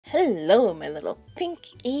Hello, my little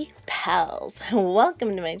Pinkee Pals.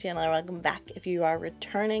 Welcome to my channel, or welcome back if you are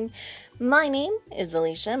returning. My name is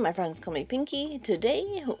Alicia. My friends call me Pinky.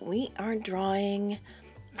 Today, we are drawing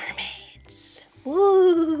mermaids.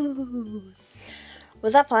 Woo!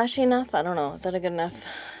 Was that flashy enough? I don't know. Is that a good enough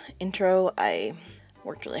intro? I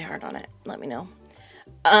worked really hard on it. Let me know.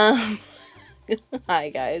 Hi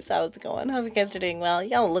guys, how's it going? Hope you guys are doing well.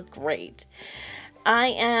 Y'all look great. I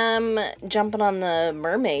am jumping on the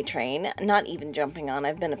mermaid train. Not even jumping on.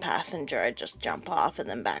 I've been a passenger. I just jump off and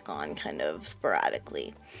then back on kind of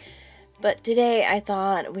sporadically. But today I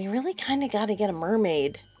thought we really kind of got to get a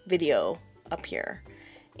mermaid video up here.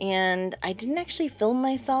 And I didn't actually film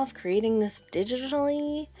myself creating this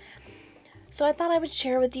digitally. So I thought I would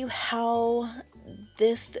share with you how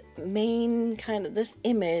this this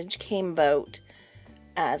image came about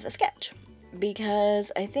as a sketch.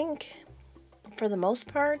 Because I think for the most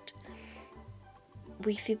part,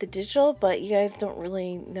 we see the digital, but you guys don't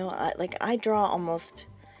really know. I draw almost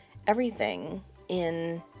everything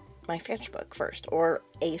in my sketchbook first, or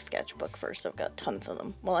a sketchbook first. I've got tons of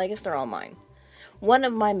them. Well, I guess they're all mine. One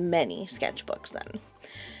of my many sketchbooks then.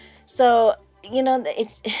 So, you know,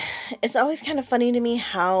 it's always kind of funny to me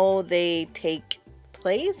how they take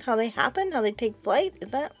place, how they happen, how they take flight. Is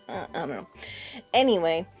that? I don't know.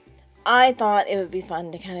 Anyway, I thought it would be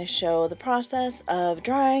fun to kind of show the process of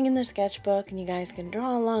drawing in the sketchbook, and you guys can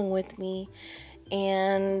draw along with me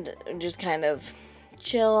and just kind of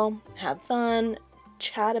chill, have fun,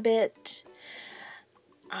 chat a bit.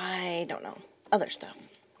 I don't know, other stuff.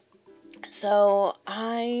 So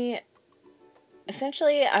I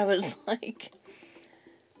was like,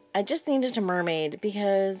 I just needed a mermaid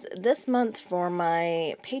because this month for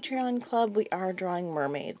my Patreon club, we are drawing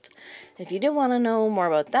mermaids. If you do want to know more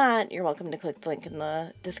about that, you're welcome to click the link in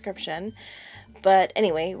the description. But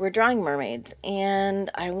anyway, we're drawing mermaids, and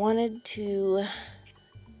I wanted to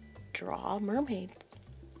draw mermaids.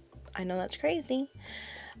 I know that's crazy,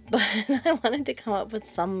 but I wanted to come up with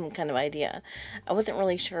some kind of idea. I wasn't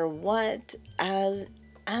really sure what.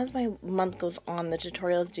 As my month goes on, the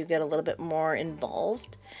tutorials do get a little bit more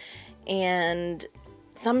involved, and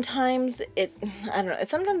sometimes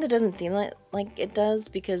sometimes it doesn't seem like it does,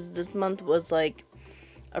 because this month was like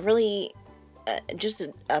a really just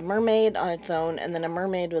a mermaid on its own, and then a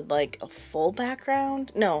mermaid with like a full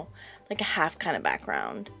background, no, like a half kind of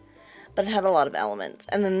background, but it had a lot of elements.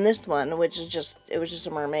 And then this one, which is it was just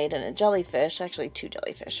a mermaid and a jellyfish, actually 2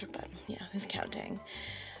 jellyfish, but yeah, who's counting?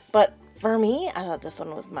 But for me, I thought this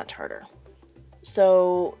one was much harder.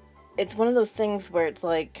 So it's one of those things where it's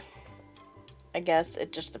like, I guess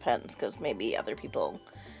it just depends, because maybe other people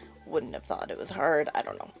wouldn't have thought it was hard. I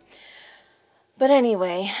don't know. But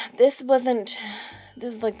anyway, this is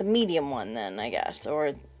like the medium one then, I guess,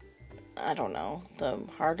 or I don't know, the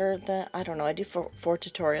harder I don't know. I do 4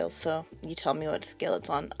 tutorials, so you tell me what scale it's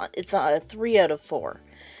on. It's a 3 out of 4.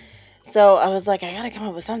 So I was like, I gotta come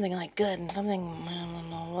up with something like good and something,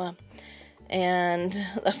 and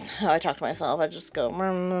that's how I talk to myself. I just go,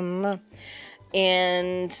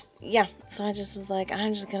 and yeah, so I just was like,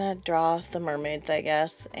 I'm just gonna draw some mermaids, I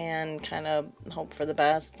guess, and kind of hope for the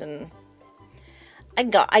best. And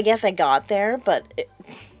I guess I got there, but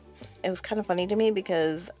it was kind of funny to me,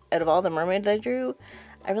 because out of all the mermaids I drew,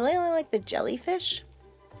 I really only like the jellyfish.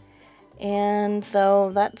 And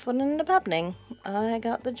so that's what ended up happening. I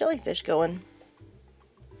got the jellyfish going.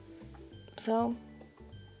 So,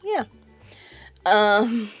 yeah.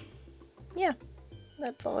 Yeah.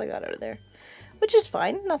 That's all I got out of there. Which is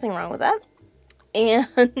fine. Nothing wrong with that.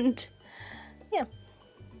 And, yeah.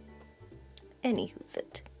 Anywho's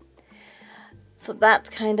it. So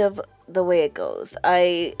that's kind of the way it goes.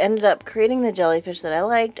 I ended up creating the jellyfish that I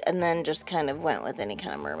liked, and then just kind of went with any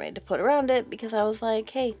kind of mermaid to put around it, because I was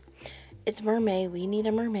like, hey, it's mermaid, we need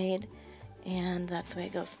a mermaid, and that's the way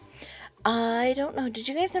it goes. I don't know, did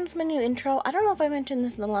you guys notice my new intro? I don't know if I mentioned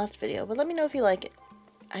this in the last video, but let me know if you like it.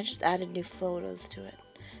 I just added new photos to it,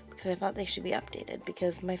 because I thought they should be updated,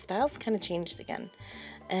 because my style's kind of changed again.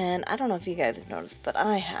 And I don't know if you guys have noticed, but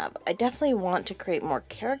I have. I definitely want to create more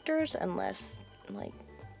characters and less, like,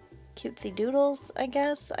 cutesy doodles, I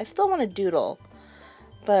guess. I still want to doodle,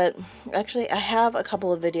 but actually I have a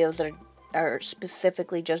couple of videos that are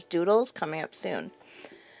specifically just doodles coming up soon.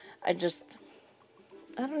 I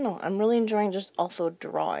don't know, I'm really enjoying just also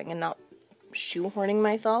drawing and not shoehorning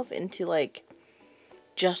myself into like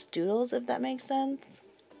just doodles, if that makes sense.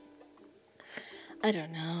 I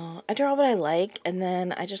don't know, I draw what I like, and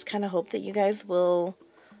then I just kind of hope that you guys will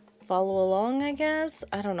follow along, I guess.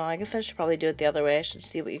 I don't know, I guess I should probably do it the other way. I should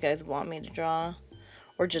see what you guys want me to draw,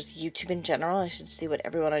 or just YouTube in general. I should see what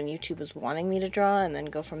everyone on YouTube is wanting me to draw and then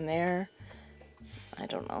go from there. I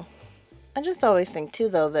don't know. I just always think too,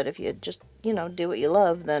 though, that if you just, you know, do what you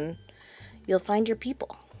love, then you'll find your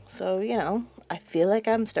people. So, you know, I feel like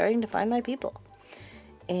I'm starting to find my people.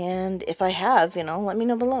 And if I have, you know, let me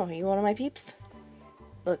know below. Are you one of my peeps?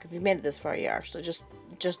 Look, if you made it this far, you are. So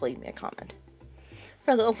just leave me a comment.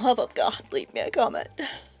 For the love of God, leave me a comment.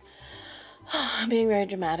 I'm being very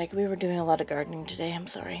dramatic. We were doing a lot of gardening today. I'm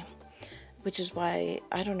sorry. Which is why,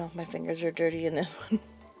 I don't know, my fingers are dirty in this one.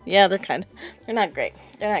 Yeah, they're not great.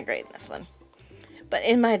 They're not great in this one. But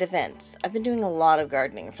in my defense, I've been doing a lot of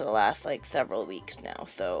gardening for the last, like, several weeks now.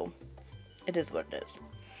 So, it is what it is.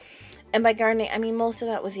 And by gardening, I mean most of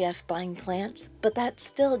that was, yes, buying plants. But that's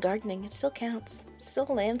still gardening. It still counts. Still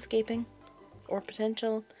landscaping. Or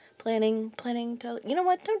potential planning. You know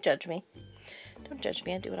what? Don't judge me. Don't judge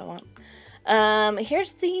me. I do what I want.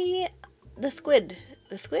 Here's the squid.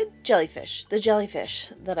 The squid? Jellyfish. The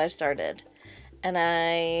jellyfish that I started. And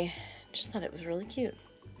I just thought it was really cute.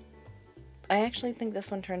 I actually think this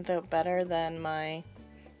one turns out better than my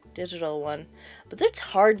digital one. But it's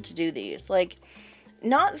hard to do these. Like,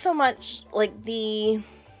 not so much like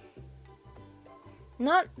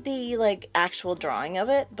not the like actual drawing of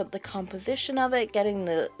it, but the composition of it, getting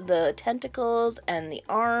the tentacles and the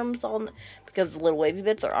arms on, because the little wavy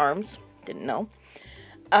bits are arms. Didn't know.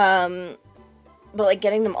 But like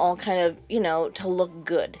getting them all kind of, you know, to look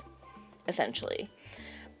good. Essentially.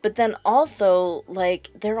 But then also,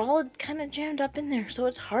 like, they're all kind of jammed up in there, so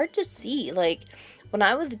it's hard to see. Like, when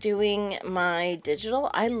I was doing my digital,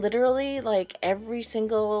 I literally, like, every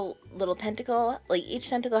single little tentacle, like, each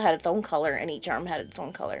tentacle had its own color, and each arm had its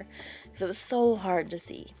own color. Because it was so hard to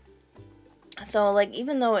see. So, like,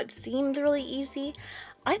 even though it seemed really easy,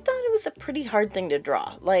 I thought it was a pretty hard thing to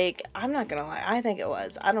draw. Like, I'm not gonna lie, I think it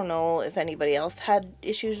was. I don't know if anybody else had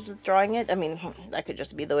issues with drawing it. I mean, that could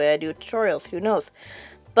just be the way I do tutorials, who knows.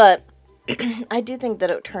 But I do think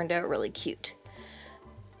that it turned out really cute.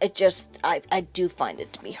 It just, I do find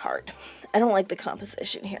it to be hard. I don't like the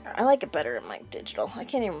composition here. I like it better in my digital. I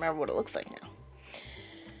can't even remember what it looks like now.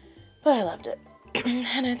 But I loved it.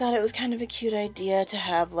 And I thought it was kind of a cute idea to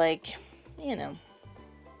have, like, you know,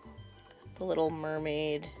 the little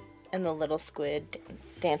mermaid and the little squid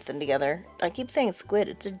dancing together. I keep saying squid,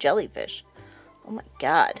 it's a jellyfish. Oh my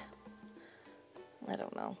god. I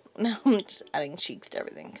don't know. Now I'm just adding cheeks to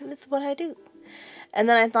everything because it's what I do. And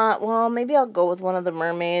then I thought, well, maybe I'll go with one of the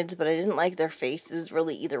mermaids, but I didn't like their faces,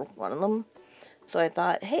 really, either one of them. So I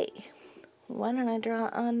thought, hey, why don't I draw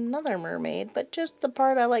another mermaid, but just the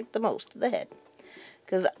part I like the most, the head.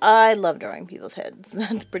 Because I love drawing people's heads.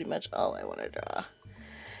 That's pretty much all I want to draw.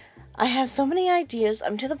 I have so many ideas.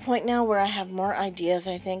 I'm to the point now where I have more ideas,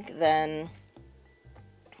 I think, than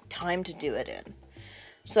time to do it in.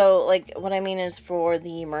 So, like, what I mean is for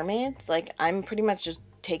the mermaids, like, I'm pretty much just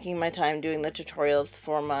taking my time doing the tutorials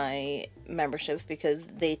for my memberships because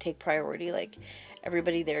they take priority. Like,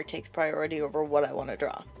 everybody there takes priority over what I want to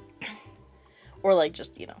draw. Or, like,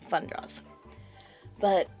 just, you know, fun draws.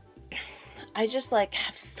 But I just, like,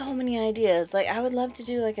 have so many ideas. Like, I would love to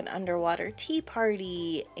do, like, an underwater tea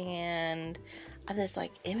party, and I have this,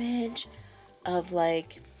 like, image of,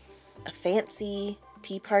 like, a fancy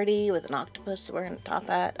tea party with an octopus wearing a top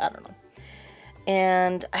hat. I don't know.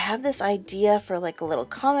 And I have this idea for, like, a little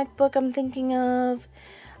comic book I'm thinking of.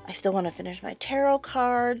 I still want to finish my tarot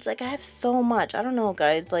cards. Like, I have so much. I don't know,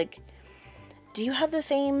 guys. Like, do you have the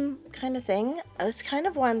same kind of thing? That's kind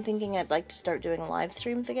of why I'm thinking I'd like to start doing live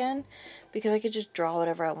streams again, because I could just draw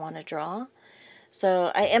whatever I want to draw.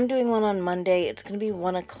 So I am doing one on Monday. It's going to be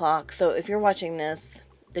 1 o'clock. So if you're watching this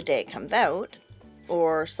the day it comes out,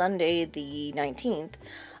 or Sunday the 19th,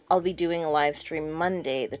 I'll be doing a live stream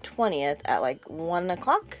Monday the 20th at like 1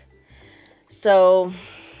 o'clock. So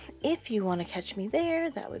if you want to catch me there,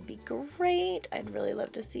 that would be great. I'd really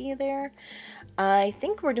love to see you there. I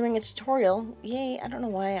think we're doing a tutorial. Yay, I don't know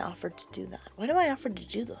why I offered to do that. Why do I offer to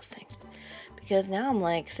do those things? Because now I'm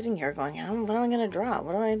like sitting here going, what am I going to draw?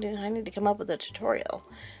 What do I do? I need to come up with a tutorial.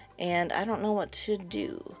 And I don't know what to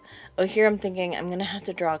do. Oh, here I'm thinking I'm going to have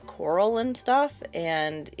to draw coral and stuff.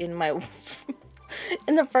 And in my...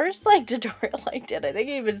 in the first, like, tutorial I did, I think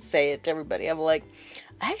I even say it to everybody. I'm like,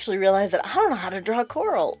 I actually realized that I don't know how to draw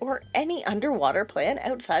coral or any underwater plant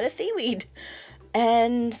outside of seaweed.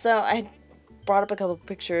 And so I brought up a couple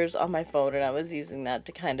pictures on my phone, and I was using that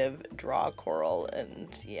to kind of draw coral,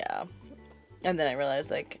 and yeah. And then I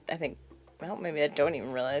realized, like, I think, well, maybe I don't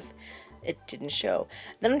even realize it didn't show.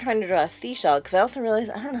 Then I'm trying to draw a seashell, because I also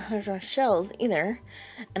realized I don't know how to draw shells either.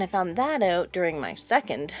 And I found that out during my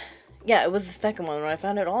second Yeah, it was the second one when I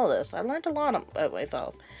found out all this. I learned a lot about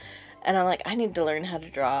myself. And I'm like, I need to learn how to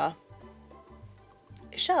draw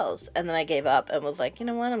shells. And then I gave up and was like, you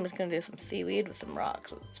know what? I'm just going to do some seaweed with some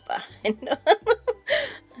rocks. It's fine.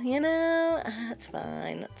 You know, that's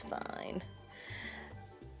fine. That's fine.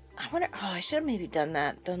 I wonder, I should have maybe done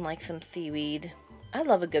like some seaweed. I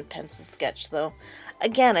love a good pencil sketch though.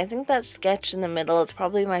 Again, I think that sketch in the middle is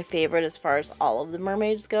probably my favorite as far as all of the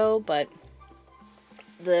mermaids go, but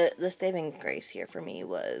the saving grace here for me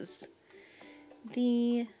was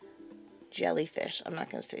the jellyfish. I'm not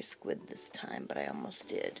going to say squid this time, but I almost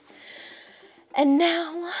did. And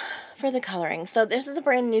now for the coloring. So this is a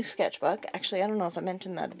brand new sketchbook. Actually, I don't know if I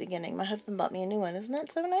mentioned that at the beginning. My husband bought me a new one. Isn't that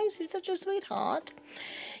so nice? He's such a sweetheart.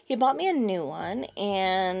 He bought me a new one,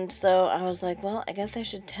 and so I was like, well, I guess I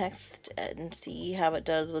should text and see how it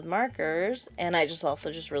does with markers. And I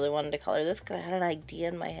also just really wanted to color this because I had an idea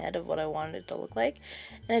in my head of what I wanted it to look like,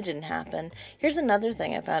 and it didn't happen. Here's another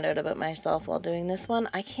thing I found out about myself while doing this one.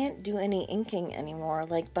 I can't do any inking anymore,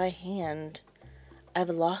 like by hand. I've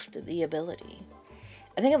lost the ability.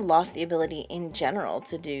 I think I've lost the ability in general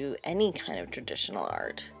to do any kind of traditional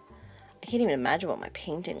art. I can't even imagine what my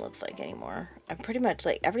painting looks like anymore. I'm pretty much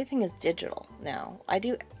like, everything is digital now. I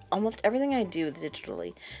do almost everything I do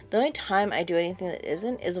digitally. The only time I do anything that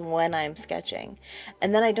isn't is when I'm sketching.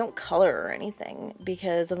 And then I don't color or anything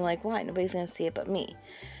because I'm like, why? Nobody's going to see it but me.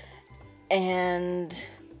 And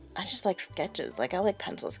I just like sketches. Like, I like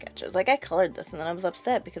pencil sketches. Like, I colored this and then I was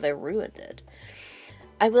upset because I ruined it.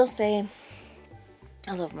 I will say,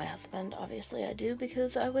 I love my husband. Obviously I do,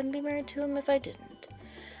 because I wouldn't be married to him if I didn't.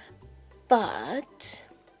 But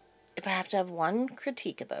if I have to have one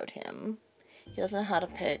critique about him, he doesn't know how to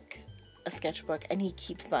pick a sketchbook, and he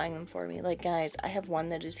keeps buying them for me. Like, guys, I have one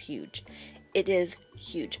that is huge. It is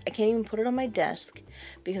huge. I can't even put it on my desk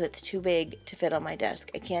because it's too big to fit on my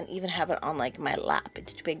desk. I can't even have it on, like, my lap.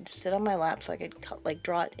 It's too big to sit on my lap so I could, like,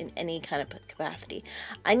 draw it in any kind of capacity.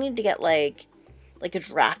 I need to get, like a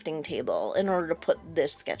drafting table in order to put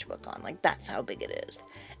this sketchbook on. Like, that's how big it is.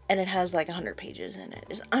 And it has, like, 100 pages in it.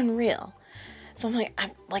 It's unreal. So I'm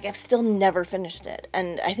like, I've still never finished it.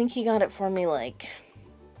 And I think he got it for me, like,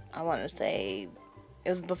 I want to say, it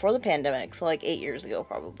was before the pandemic, so like 8 years ago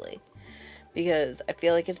probably. Because I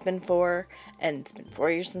feel like it's been 4, and it's been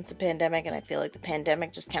 4 years since the pandemic, and I feel like the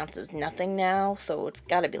pandemic just counts as nothing now, so it's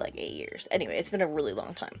got to be like 8 years. Anyway, it's been a really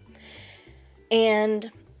long time.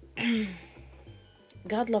 And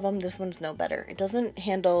God love him, this one's no better. It doesn't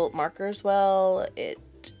handle markers well. It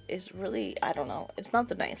is really, I don't know, it's not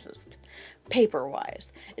the nicest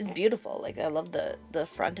paper-wise. It's beautiful. Like, I love the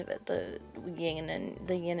front of it. The yin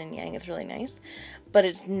and yang is really nice. But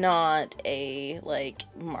it's not a, like,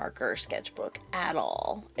 marker sketchbook at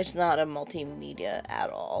all. It's not a multimedia at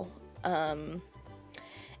all. And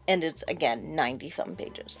it's, again, 90-something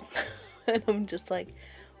pages. And I'm just like,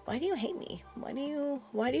 why do you hate me? Why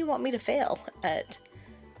do you want me to fail at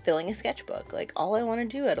filling a sketchbook? Like, all I want to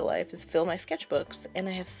do out of life is fill my sketchbooks, and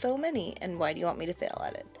I have so many, and why do you want me to fail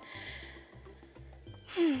at it?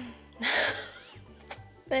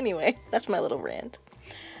 Anyway, that's my little rant.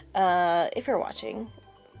 If you're watching,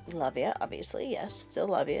 love you, obviously. Yes, still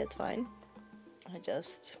love you, it's fine. I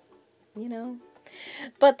just, you know.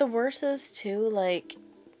 But the worst is, too, like,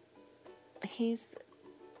 he's,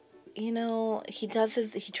 you know, he tries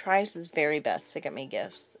his very best to get me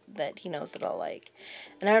gifts that he knows that I'll like.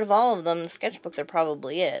 And out of all of them, the sketchbooks are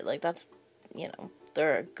probably it. Like, that's, you know,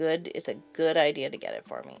 it's a good idea to get it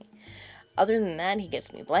for me. Other than that, he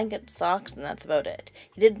gets me blankets, socks, and that's about it.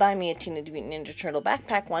 He did buy me a Teenage Mutant Ninja Turtle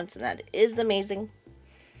backpack once, and that is amazing.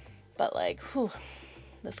 But, like, whew,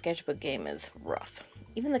 the sketchbook game is rough.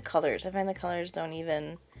 Even the colors, I find the colors don't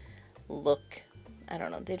even look, I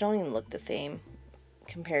don't know, they don't even look the same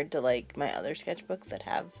compared to, like, my other sketchbooks that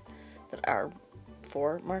are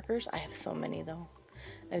for markers. I have so many, though.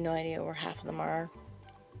 I have no idea where half of them are.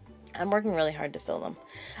 I'm working really hard to fill them.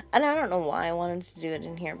 And I don't know why I wanted to do it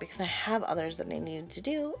in here, because I have others that I needed to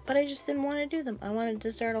do, but I just didn't want to do them. I wanted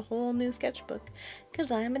to start a whole new sketchbook,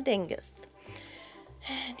 because I am a dingus.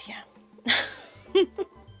 And yeah.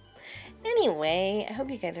 Anyway, I hope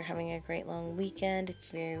you guys are having a great long weekend.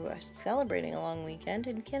 If you are celebrating a long weekend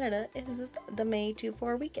in Canada, it is the May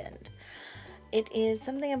 2-4 weekend. It is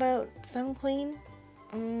something about Sun Queen.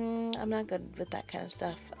 I'm not good with that kind of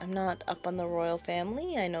stuff. I'm not up on the royal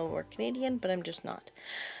family. I know we're Canadian, but I'm just not.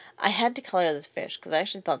 I had to color this fish because I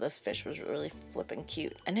actually thought this fish was really flippin'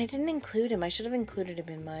 cute. And I didn't include him. I should have included him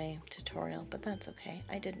in my tutorial, but that's okay.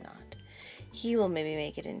 I did not. He will maybe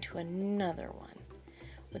make it into another one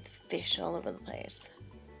with fish all over the place.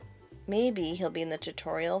 Maybe he'll be in the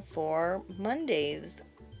tutorial for Monday's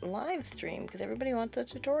live stream because everybody wants a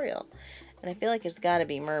tutorial. And I feel like it's got to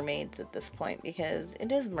be mermaids at this point because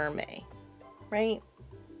it is mermaid, right?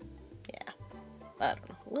 Yeah, I don't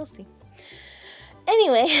know. We'll see.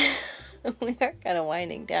 Anyway, we are kind of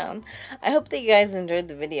winding down. I hope that you guys enjoyed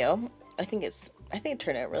the video. I think it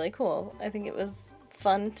turned out really cool. I think it was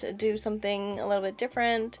fun to do something a little bit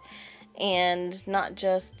different and not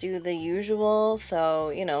just do the usual. So,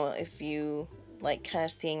 you know, if you like kind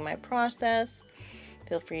of seeing my process,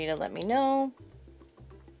 feel free to let me know.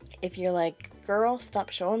 If you're like, girl,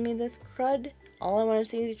 stop showing me this crud, all I want to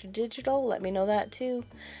see is your digital, let me know that too.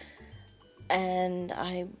 And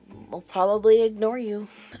I will probably ignore you.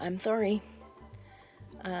 I'm sorry.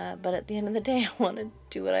 But at the end of the day, I want to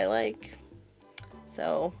do what I like.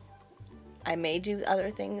 So I may do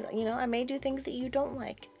other things, you know, I may do things that you don't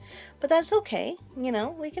like. But that's okay, you know,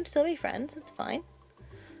 we can still be friends, it's fine.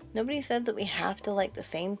 Nobody said that we have to like the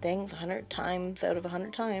same things 100 times out of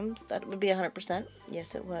 100 times. That would be 100%.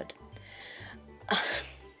 Yes, it would.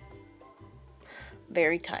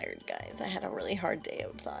 Very tired, guys. I had a really hard day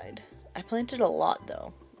outside. I planted a lot,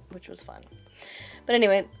 though, which was fun. But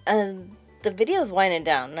anyway, the video is winding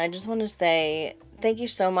down, and I just want to say thank you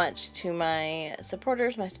so much to my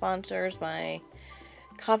supporters, my sponsors, my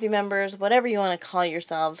coffee members, whatever you want to call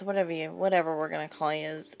yourselves, whatever we're going to call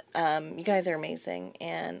you. You guys are amazing,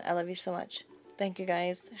 and I love you so much. Thank you,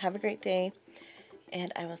 guys. Have a great day,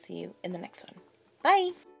 and I will see you in the next one.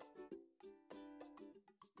 Bye!